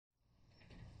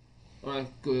All right,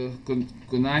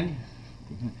 good night.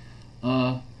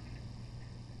 Uh,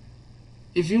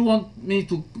 if you want me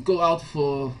to go out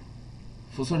for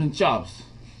certain jobs,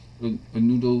 a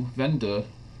noodle vendor,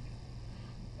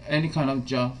 any kind of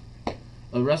job,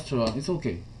 a restaurant, it's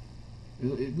okay.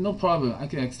 No problem, I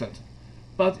can accept.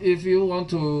 But if you want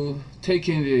to take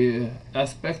in the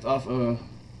aspect of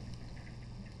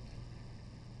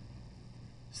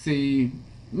see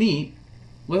me,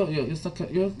 well,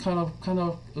 you're kind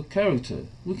of a character.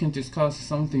 We can discuss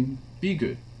something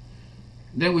bigger.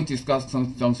 Then we discuss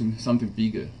something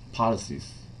bigger,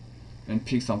 policies, and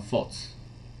pick some thoughts.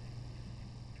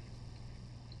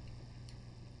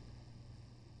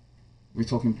 We're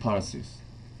talking policies,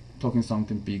 talking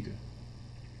something bigger.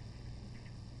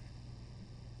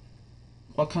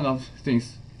 What kind of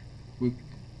things we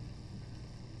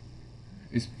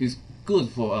is good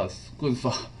for us, good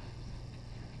for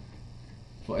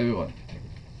everyone.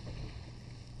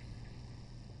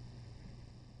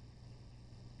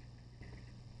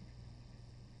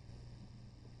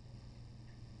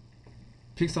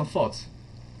 Pick some thoughts,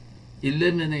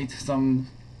 eliminate some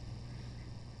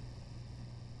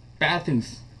bad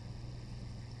things.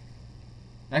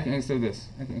 I can accept this.